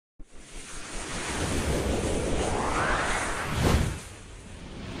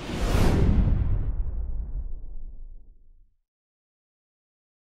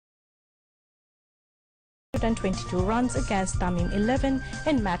122 runs against Tamim 11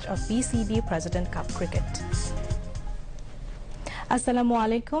 in match of BCB President Cup cricket. Assalamu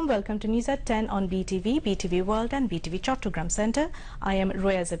alaikum. Welcome to News at 10 on BTV, BTV World and BTV Chattogram Center. I am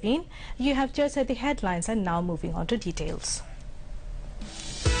Roya Zabin. You have just heard the headlines and now moving on to details.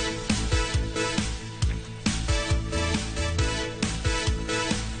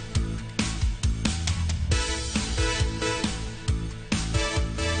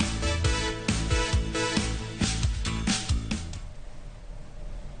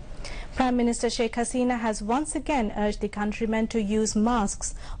 Prime Minister Sheikh Hasina has once again urged the countrymen to use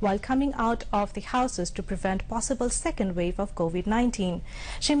masks while coming out of the houses to prevent possible second wave of COVID-19.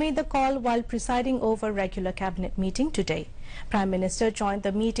 She made the call while presiding over regular cabinet meeting today. Prime Minister joined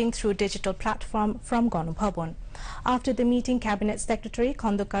the meeting through digital platform from Ganabhavan. After the meeting, Cabinet Secretary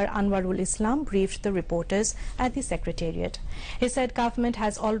Khandakar Anwarul Islam briefed the reporters at the Secretariat. He said government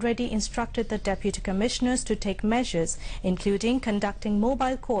has already instructed the Deputy Commissioners to take measures, including conducting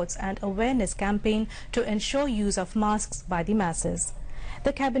mobile courts and awareness campaign to ensure use of masks by the masses.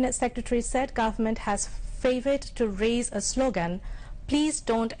 The Cabinet Secretary said government has favoured to raise a slogan, "Please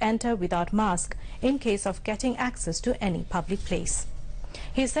don't enter without mask," in case of getting access to any public place.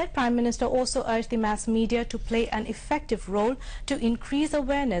 He said Prime Minister also urged the mass media to play an effective role to increase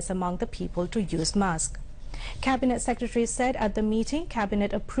awareness among the people to use masks. Cabinet Secretary said at the meeting,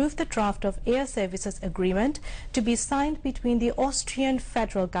 Cabinet approved the draft of Air Services Agreement to be signed between the Austrian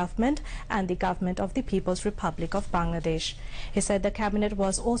federal government and the government of the People's Republic of Bangladesh. He said the Cabinet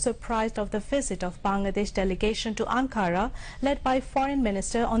was also apprised of the visit of Bangladesh delegation to Ankara, led by Foreign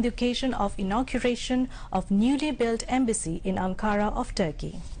Minister on the occasion of inauguration of newly built embassy in Ankara of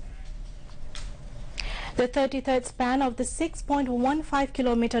Turkey. The 33rd span of the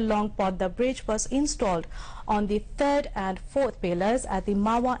 6.15-kilometer long Podda Bridge was installed on the 3rd and 4th pillars at the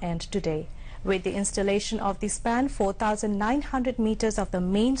Mawa end today. With the installation of the span, 4,900 meters of the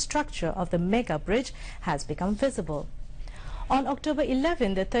main structure of the mega bridge has become visible. On October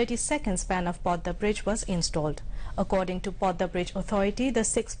 11, the 32nd span of Podda Bridge was installed. According to Podda Bridge Authority, the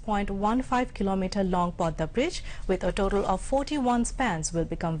 6.15-kilometer long Podda Bridge, with a total of 41 spans, will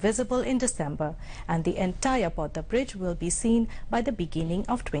become visible in December, and the entire Podda Bridge will be seen by the beginning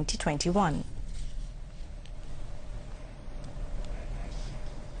of 2021.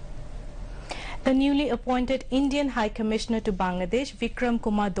 The newly appointed Indian High Commissioner to Bangladesh, Vikram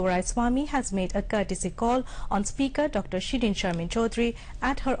Kumar Doraiswamy, has made a courtesy call on Speaker Dr. Shirin Sharmin Chaudhry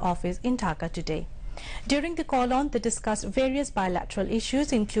at her office in Dhaka today. During the call-on, they discussed various bilateral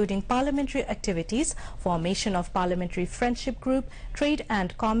issues, including parliamentary activities, formation of parliamentary friendship group, trade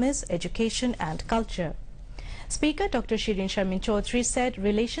and commerce, education and culture. Speaker Dr. Shirin Sharmin Chaudhry said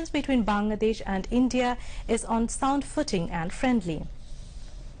relations between Bangladesh and India is on sound footing and friendly.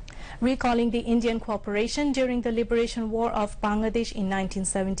 Recalling the Indian cooperation during the liberation war of Bangladesh in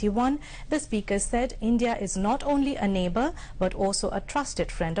 1971, the speaker said India is not only a neighbor but also a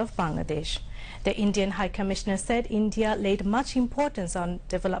trusted friend of Bangladesh. The Indian High Commissioner said India laid much importance on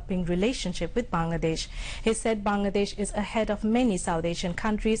developing relationship with Bangladesh. He said Bangladesh is ahead of many South Asian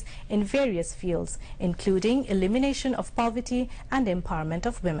countries in various fields, including elimination of poverty and empowerment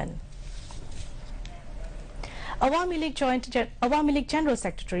of women. Awami League General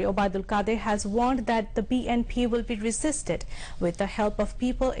Secretary Obaidul Qadir has warned that the BNP will be resisted with the help of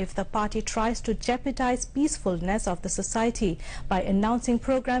people if the party tries to jeopardize peacefulness of the society by announcing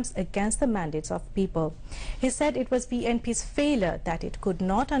programs against the mandates of people. He said it was BNP's failure that it could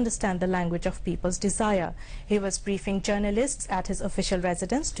not understand the language of people's desire. He was briefing journalists at his official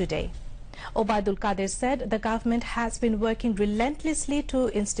residence today. Obaidul Qadir said the government has been working relentlessly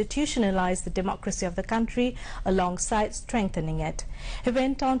to institutionalize the democracy of the country alongside strengthening it. He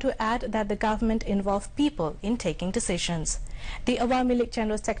went on to add that the government involved people in taking decisions. The Awami League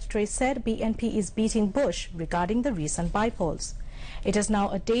General Secretary said BNP is beating Bush regarding the recent bypolls. It is now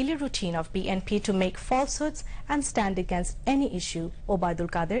a daily routine of BNP to make falsehoods and stand against any issue,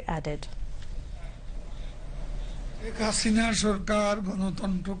 Obaidul Qadir added.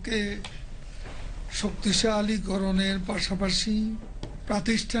 শক্তিশালীকরণের পাশাপাশি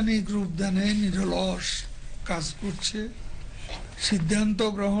প্রাতিষ্ঠানিক রূপদানে নিরলস কাজ করছে সিদ্ধান্ত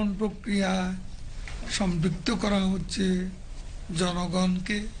গ্রহণ প্রক্রিয়া সম্পৃক্ত করা হচ্ছে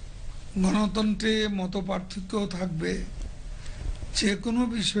জনগণকে গণতন্ত্রে মতপার্থক্য থাকবে যে কোনো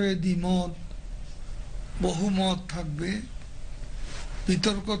বিষয়ে দ্বিমত বহুমত থাকবে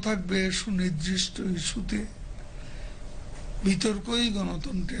বিতর্ক থাকবে সুনির্দিষ্ট ইস্যুতে বিতর্কই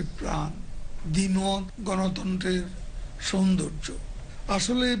গণতন্ত্রের প্রাণ দ্বিমত গণতন্ত্রের সৌন্দর্য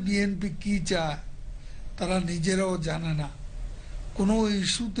আসলে বিএনপি কি চায় তারা নিজেরাও জানে না কোনো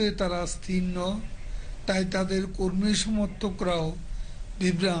ইস্যুতে তারা স্থির নয় তাই তাদের কর্মী সমর্থকরাও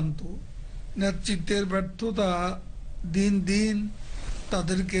বিভ্রান্ত। নেতৃত্বের ব্যর্থতা দিন দিন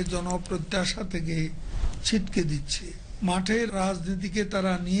তাদেরকে জনপ্রত্যাশা থেকে ছিটকে দিচ্ছে। মাঠের রাজনীতিকে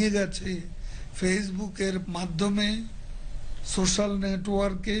তারা নিয়ে গেছে ফেসবুকের মাধ্যমে, সোশ্যাল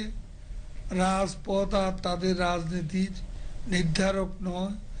নেটওয়ার্কে। রাজপথ আর তাদের রাজনীতির নির্ধারক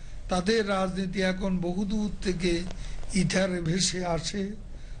নয়। তাদের রাজনীতি এখন বহুদূর থেকে ইথারে ভেসে আসে।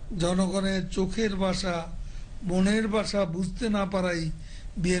 জনগণের চোখের ভাষা, মনের ভাষা বুঝতে না পারাই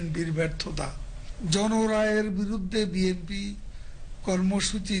বিএনপির ব্যর্থতা। জনরায়ের বিরুদ্ধে বিএনপি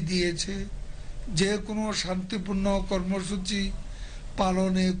কর্মসূচি দিয়েছে। যে কোনো শান্তিপূর্ণ কর্মসূচি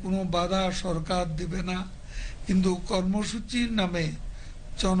পালনে কোনো বাধা সরকার দেবে না, কিন্তু কর্মসূচির নামে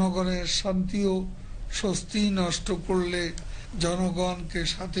জনগণের শান্তি ও স্বস্তি নষ্ট করলে জনগণকে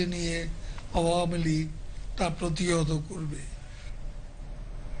সাথে নিয়ে আওয়ামী লীগ তা প্রতিহত করবে।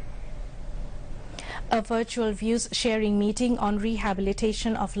 A virtual views-sharing meeting on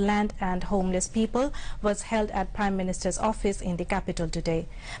rehabilitation of land and homeless people was held at Prime Minister's office in the capital today.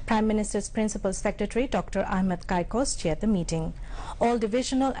 Prime Minister's Principal Secretary Dr. Ahmed Kaikos chaired the meeting. All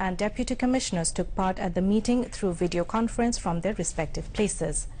divisional and deputy commissioners took part at the meeting through video conference from their respective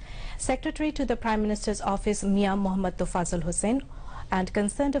places. Secretary to the Prime Minister's office Mia Mohammad Tofazul Hussain and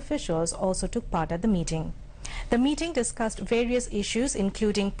concerned officials also took part at the meeting. The meeting discussed various issues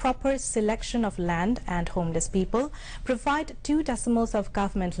including proper selection of land and homeless people, provide 2 decimals of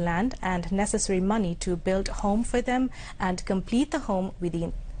government land and necessary money to build home for them and complete the home within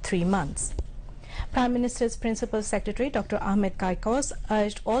 3 months. Prime Minister's Principal Secretary Dr. Ahmed Kaikos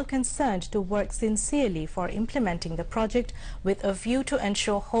urged all concerned to work sincerely for implementing the project with a view to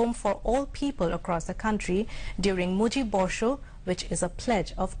ensure home for all people across the country during Muji Borsho, which is a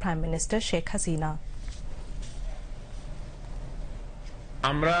pledge of Prime Minister Sheikh Hasina.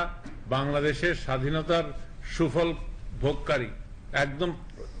 আমরা বাংলাদেশের স্বাধীনতার সুফল ভোগকারী, একদম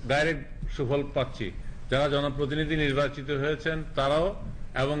direct সুফল পাচ্ছি। যারা জনপ্রতিনিধি নির্বাচিত হয়েছেন তারাও,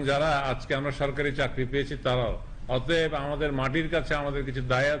 এবং যারা আজকে আমরা সরকারি চাকরি পেয়েছি তারাও। অতএব আমাদের মাটির কাছে আমাদের কিছু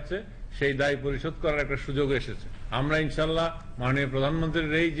দায় আছে, সেই দায় পরিশোধ করার একটা সুযোগ এসেছে। আমরা ইনশাল্লাহ মাননীয়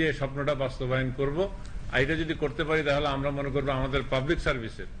প্রধানমন্ত্রীর এই যে স্বপ্নটা বাস্তবায়ন করব, এটা যদি করতে পারি তাহলে আমরা মনে করবো আমাদের পাবলিক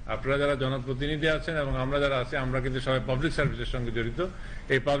সার্ভিসের, আপনারা যারা জনপ্রতিনিধি আছেন এবং আমরা যারা আছি, আমরা কিন্তু সবাই পাবলিক সার্ভিসের সঙ্গে জড়িত,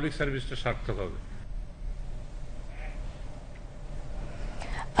 এই পাবলিক সার্ভিসটা সার্থক হবে।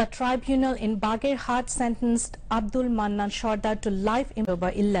 A tribunal in Bagherhat sentenced Abdul Mannan Shordar to life in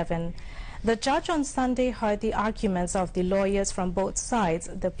October 11. The judge on Sunday heard the arguments of the lawyers from both sides,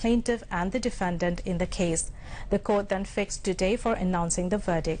 the plaintiff and the defendant in the case. The court then fixed today for announcing the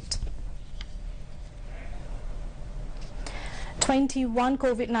verdict. 21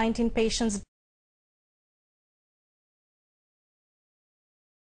 COVID-19 patients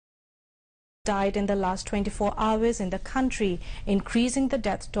died in the last 24 hours in the country, increasing the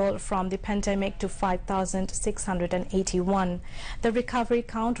death toll from the pandemic to 5,681. The recovery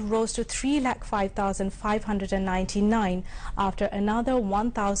count rose to 305,599 after another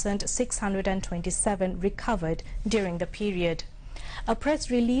 1,627 recovered during the period. A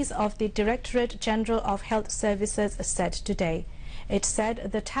press release of the Directorate General of Health Services said today. It said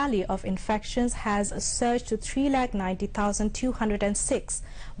the tally of infections has surged to 390,206,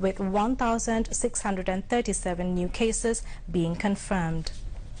 with 1,637 new cases being confirmed.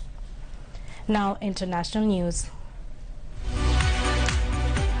 Now, international news.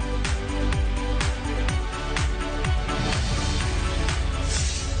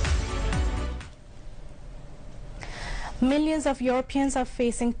 Millions of Europeans are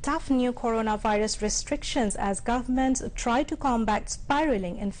facing tough new coronavirus restrictions as governments try to combat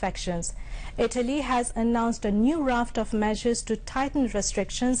spiraling infections. Italy has announced a new raft of measures to tighten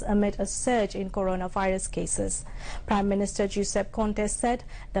restrictions amid a surge in coronavirus cases. Prime Minister Giuseppe Conte said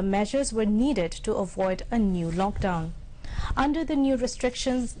the measures were needed to avoid a new lockdown. Under the new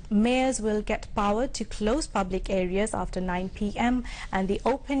restrictions, mayors will get power to close public areas after 9 p.m. and the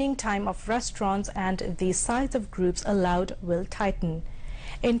opening time of restaurants and the size of groups allowed will tighten.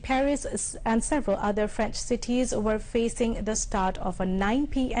 In Paris and several other French cities were facing the start of a 9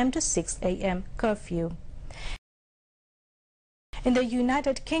 p.m. to 6 a.m. curfew. In the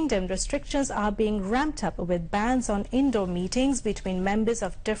United Kingdom, restrictions are being ramped up with bans on indoor meetings between members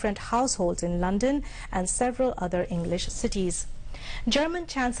of different households in London and several other English cities. German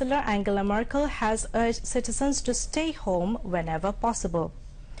Chancellor Angela Merkel has urged citizens to stay home whenever possible.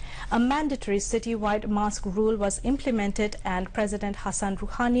 A mandatory citywide mask rule was implemented and President Hassan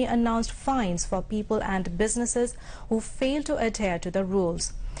Rouhani announced fines for people and businesses who fail to adhere to the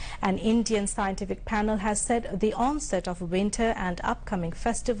rules. An Indian scientific panel has said the onset of winter and upcoming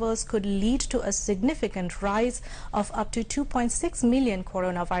festivals could lead to a significant rise of up to 2.6 million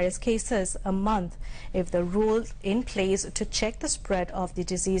coronavirus cases a month if the rules in place to check the spread of the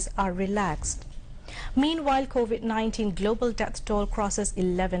disease are relaxed. Meanwhile, COVID-19 global death toll crosses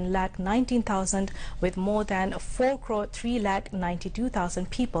 11,19,000 with more than 4,392,000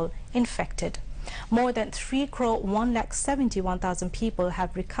 people infected. More than 3,171,000 people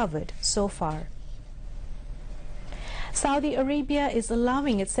have recovered so far. Saudi Arabia is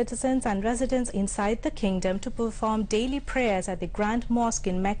allowing its citizens and residents inside the kingdom to perform daily prayers at the Grand Mosque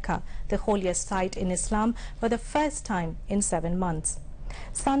in Mecca, the holiest site in Islam, for the first time in 7 months.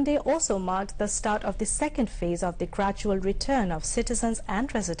 Sunday also marked the start of the second phase of the gradual return of citizens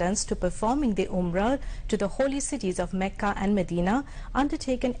and residents to performing the Umrah to the holy cities of Mecca and Medina,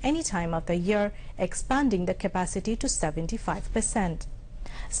 undertaken any time of the year, expanding the capacity to 75%.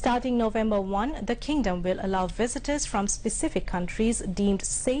 Starting November 1, the kingdom will allow visitors from specific countries deemed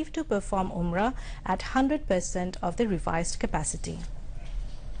safe to perform Umrah at 100% of the revised capacity.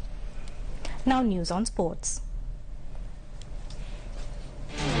 Now news on sports.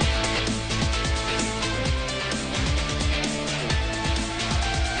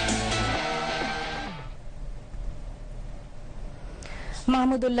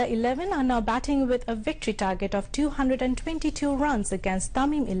 Mahmudullah 11 are now batting with a victory target of 222 runs against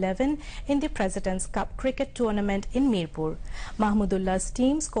Tamim 11 in the President's Cup cricket tournament in Mirpur. Mahmudullah's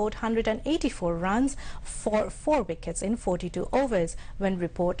team scored 184 runs for 4 wickets in 42 overs when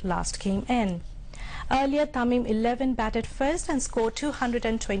report last came in. Earlier, Tamim 11 batted first and scored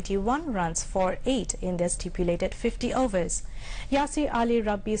 221 runs for 8 in their stipulated 50 overs. Yasir Ali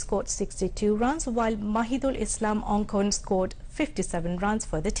Rabbi scored 62 runs while Mahidul Islam Onkon scored 57 runs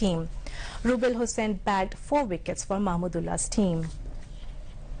for the team. Rubil Hussain bagged 4 wickets for Mahmudullah's team.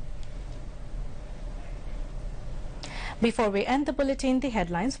 Before we end the bulletin, the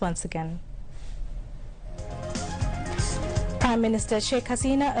headlines once again. Prime Minister Sheikh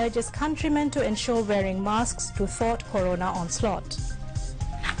Hasina urges countrymen to ensure wearing masks to thwart corona onslaught.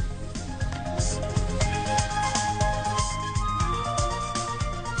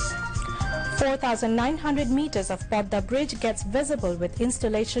 "4,900 meters of Podda Bridge gets visible with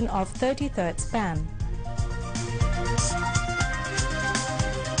installation of 33rd span.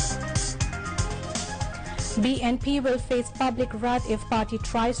 BNP will face public wrath if party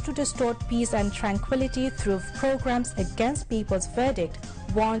tries to distort peace and tranquility through programs against people's verdict,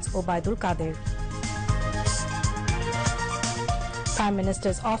 warns Obaidul Qadir. Prime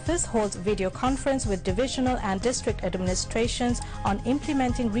Minister's office holds video conference with divisional and district administrations on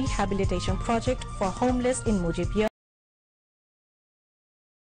implementing rehabilitation project for homeless in Mujibiyah.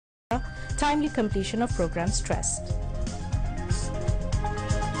 Timely completion of program stressed.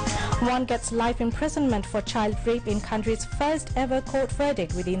 One gets life imprisonment for child rape in country's first ever court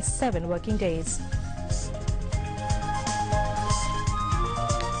verdict within 7 working days.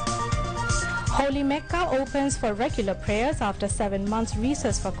 Holy Mecca opens for regular prayers after 7 months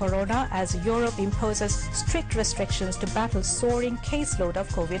recess for corona as Europe imposes strict restrictions to battle soaring caseload of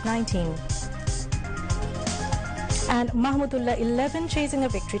COVID-19. And Mahmudullah 11 chasing a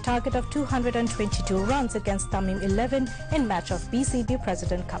victory target of 222 runs against Tamim 11 in match of BCB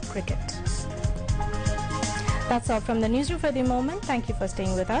President Cup cricket. That's all from the newsroom for the moment. Thank you for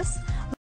staying with us.